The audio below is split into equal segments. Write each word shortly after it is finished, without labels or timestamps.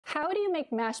How do you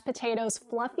make mashed potatoes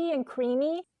fluffy and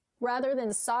creamy rather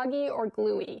than soggy or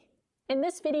gluey? In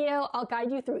this video, I'll guide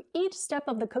you through each step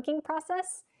of the cooking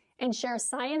process and share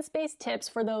science-based tips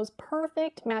for those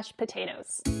perfect mashed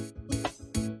potatoes.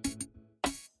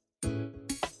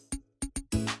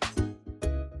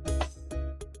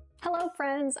 Hello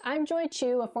friends, I'm Joy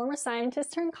Chu, a former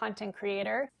scientist turned content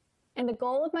creator, and the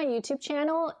goal of my YouTube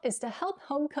channel is to help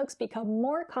home cooks become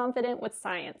more confident with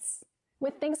science.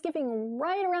 With Thanksgiving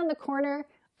right around the corner,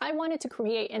 I wanted to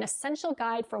create an essential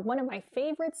guide for one of my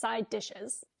favorite side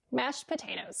dishes, mashed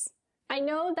potatoes. I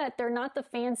know that they're not the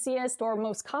fanciest or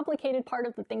most complicated part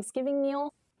of the Thanksgiving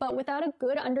meal, but without a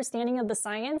good understanding of the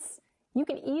science, you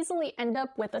can easily end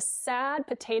up with a sad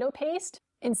potato paste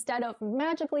instead of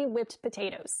magically whipped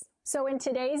potatoes. So in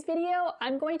today's video,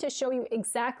 I'm going to show you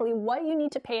exactly what you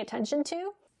need to pay attention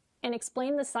to and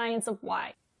explain the science of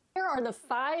why. Here are the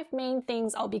 5 main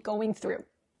things I'll be going through.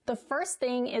 The first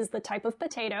thing is the type of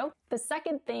potato. The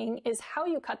second thing is how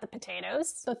you cut the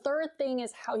potatoes. The third thing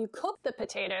is how you cook the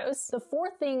potatoes. The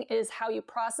fourth thing is how you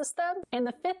process them. And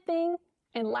the fifth thing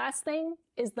and last thing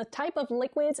is the type of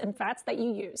liquids and fats that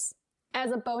you use.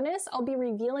 As a bonus, I'll be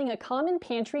revealing a common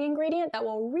pantry ingredient that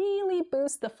will really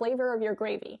boost the flavor of your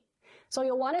gravy. So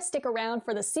you'll want to stick around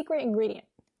for the secret ingredient.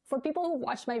 For people who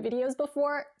watched my videos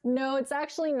before, no, it's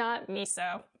actually not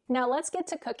miso. Now let's get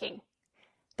to cooking.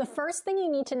 The first thing you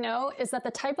need to know is that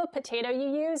the type of potato you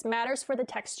use matters for the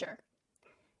texture.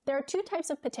 There are 2 types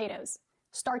of potatoes,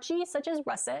 starchy such as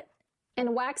russet,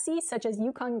 and waxy such as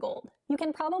Yukon Gold. You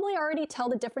can probably already tell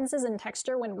the differences in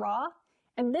texture when raw,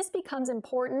 and this becomes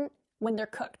important when they're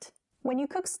cooked. When you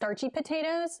cook starchy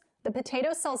potatoes, the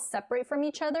potato cells separate from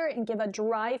each other and give a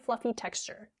dry, fluffy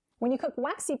texture. When you cook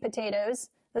waxy potatoes,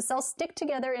 the cells stick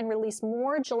together and release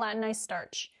more gelatinized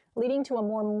starch, leading to a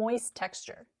more moist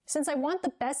texture. Since I want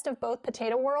the best of both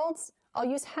potato worlds, I'll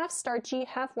use half starchy,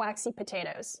 half waxy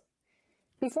potatoes.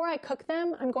 Before I cook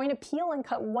them, I'm going to peel and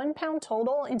cut 1 pound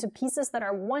total into pieces that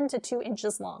are 1 to 2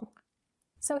 inches long.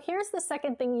 So here's the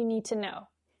second thing you need to know.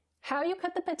 How you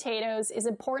cut the potatoes is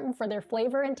important for their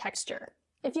flavor and texture.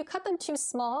 If you cut them too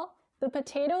small, the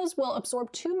potatoes will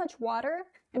absorb too much water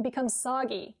and become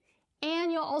soggy,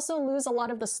 and you'll also lose a lot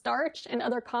of the starch and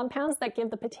other compounds that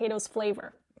give the potatoes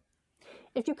flavor.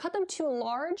 If you cut them too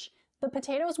large, the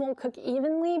potatoes won't cook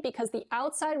evenly because the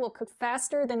outside will cook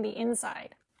faster than the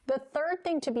inside. The third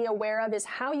thing to be aware of is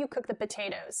how you cook the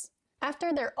potatoes.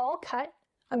 After they're all cut,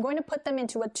 I'm going to put them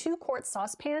into a 2-quart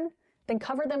saucepan, then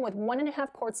cover them with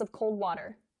 1.5 quarts of cold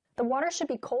water. The water should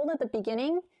be cold at the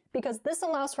beginning because this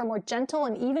allows for more gentle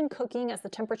and even cooking as the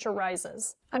temperature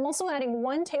rises. I'm also adding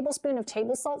 1 tablespoon of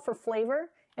table salt for flavor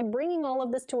and bringing all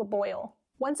of this to a boil.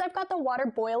 Once I've got the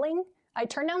water boiling, I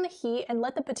turn down the heat and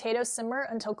let the potatoes simmer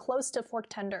until close to fork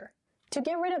tender. To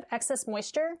get rid of excess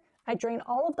moisture, I drain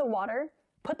all of the water,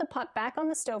 put the pot back on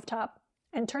the stovetop,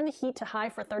 and turn the heat to high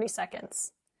for 30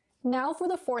 seconds. Now for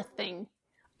the fourth thing.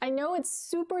 I know it's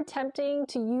super tempting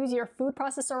to use your food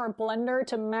processor or blender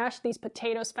to mash these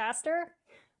potatoes faster,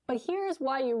 but here's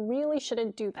why you really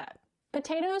shouldn't do that.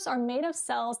 Potatoes are made of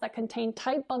cells that contain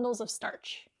tight bundles of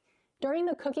starch. During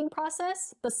the cooking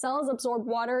process, the cells absorb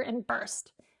water and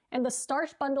burst, and the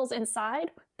starch bundles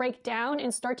inside break down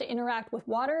and start to interact with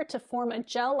water to form a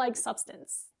gel-like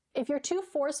substance. If you're too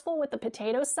forceful with the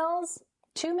potato cells,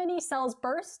 too many cells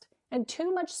burst and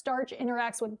too much starch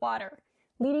interacts with water,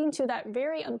 leading to that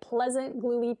very unpleasant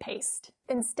gluey paste.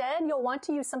 Instead, you'll want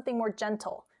to use something more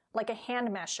gentle, like a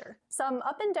hand masher. Some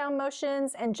up and down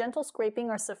motions and gentle scraping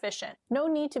are sufficient. No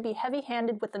need to be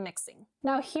heavy-handed with the mixing.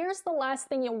 Now here's the last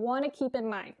thing you'll want to keep in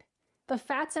mind, the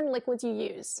fats and liquids you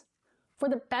use. For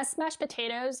the best mashed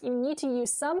potatoes, you need to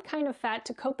use some kind of fat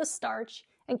to coat the starch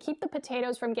and keep the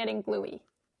potatoes from getting gluey.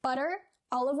 Butter,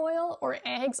 olive oil, or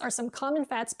eggs are some common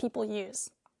fats people use.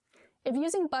 If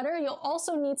using butter, you'll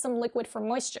also need some liquid for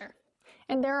moisture.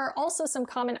 And there are also some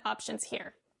common options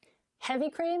here.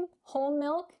 Heavy cream, whole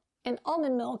milk, and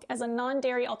almond milk as a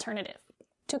non-dairy alternative.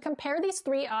 To compare these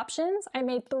 3 options, I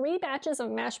made 3 batches of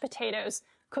mashed potatoes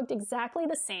cooked exactly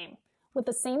the same, with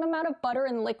the same amount of butter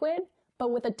and liquid, but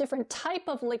with a different type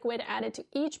of liquid added to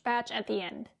each batch at the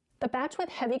end. The batch with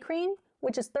heavy cream,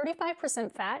 which is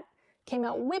 35% fat, came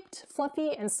out whipped,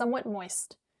 fluffy, and somewhat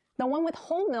moist. The one with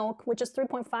whole milk, which is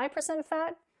 3.5%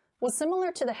 fat, was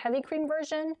similar to the heavy cream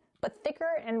version, but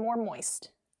thicker and more moist.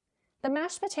 The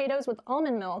mashed potatoes with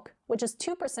almond milk, which is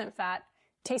 2% fat,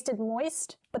 tasted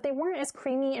moist, but they weren't as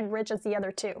creamy and rich as the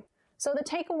other 2. So the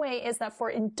takeaway is that for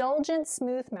indulgent,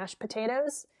 smooth mashed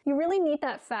potatoes, you really need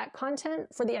that fat content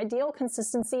for the ideal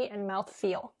consistency and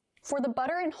mouthfeel. For the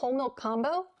butter and whole milk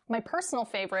combo, my personal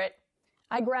favorite,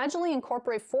 I gradually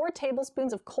incorporate 4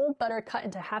 tablespoons of cold butter cut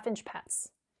into half-inch pats.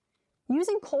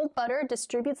 Using cold butter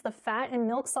distributes the fat and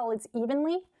milk solids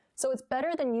evenly, so it's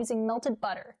better than using melted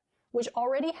butter, which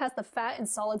already has the fat and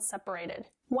solids separated.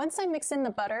 Once I mix in the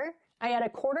butter, I add a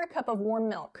 1/4 cup of warm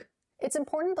milk. It's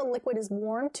important the liquid is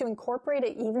warm to incorporate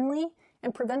it evenly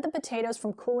and prevent the potatoes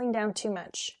from cooling down too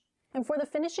much. And for the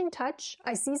finishing touch,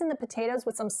 I season the potatoes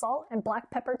with some salt and black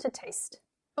pepper to taste.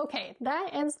 Okay, that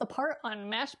ends the part on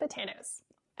mashed potatoes.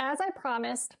 As I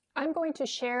promised, I'm going to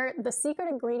share the secret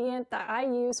ingredient that I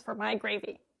use for my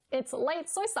gravy. It's light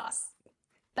soy sauce.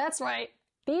 That's right,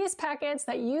 these packets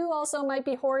that you also might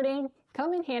be hoarding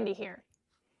come in handy here.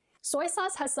 Soy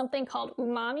sauce has something called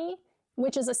umami,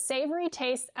 which is a savory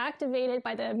taste activated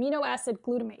by the amino acid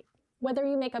glutamate. Whether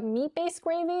you make a meat-based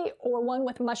gravy or one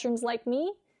with mushrooms like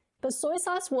me, the soy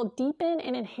sauce will deepen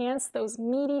and enhance those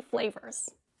meaty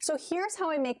flavors. So here's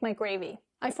how I make my gravy.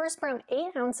 I first brown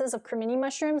 8 ounces of cremini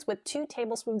mushrooms with 2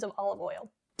 tablespoons of olive oil.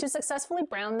 To successfully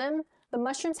brown them, the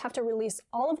mushrooms have to release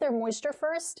all of their moisture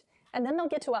first, and then they'll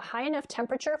get to a high enough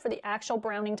temperature for the actual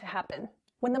browning to happen.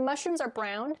 When the mushrooms are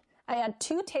browned, I add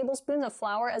 2 tablespoons of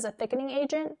flour as a thickening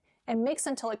agent and mix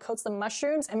until it coats the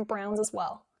mushrooms and browns as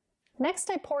well. Next,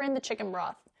 I pour in the chicken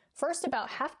broth, first about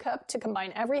 ½ cup to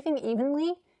combine everything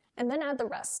evenly, and then add the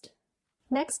rest.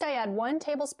 Next, I add 1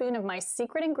 tablespoon of my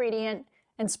secret ingredient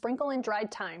and sprinkle in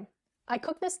dried thyme. I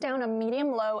cook this down on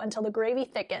medium-low until the gravy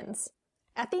thickens.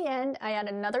 At the end, I add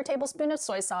another tablespoon of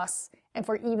soy sauce, and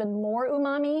for even more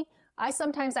umami, I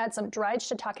sometimes add some dried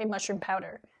shiitake mushroom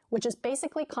powder, which is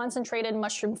basically concentrated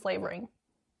mushroom flavoring.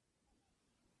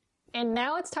 And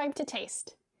now it's time to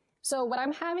taste. So what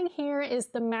I'm having here is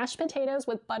the mashed potatoes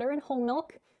with butter and whole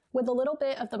milk with a little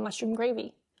bit of the mushroom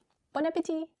gravy. Bon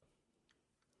appetit!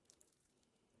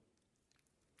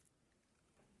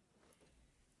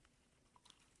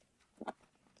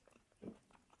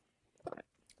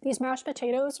 These mashed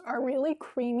potatoes are really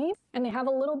creamy and they have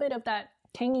a little bit of that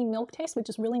tangy milk taste, which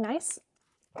is really nice.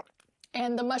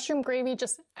 And the mushroom gravy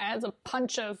just adds a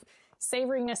punch of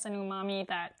savoriness and umami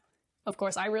that, of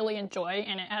course, I really enjoy,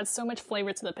 and it adds so much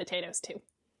flavor to the potatoes too.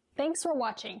 Thanks for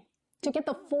watching. To get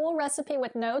the full recipe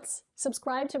with notes,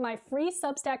 subscribe to my free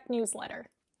Substack newsletter.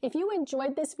 If you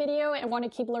enjoyed this video and want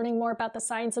to keep learning more about the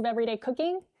science of everyday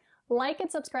cooking, like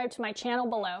and subscribe to my channel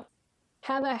below.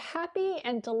 Have a happy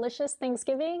and delicious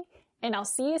Thanksgiving, and I'll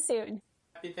see you soon.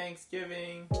 Happy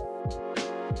Thanksgiving!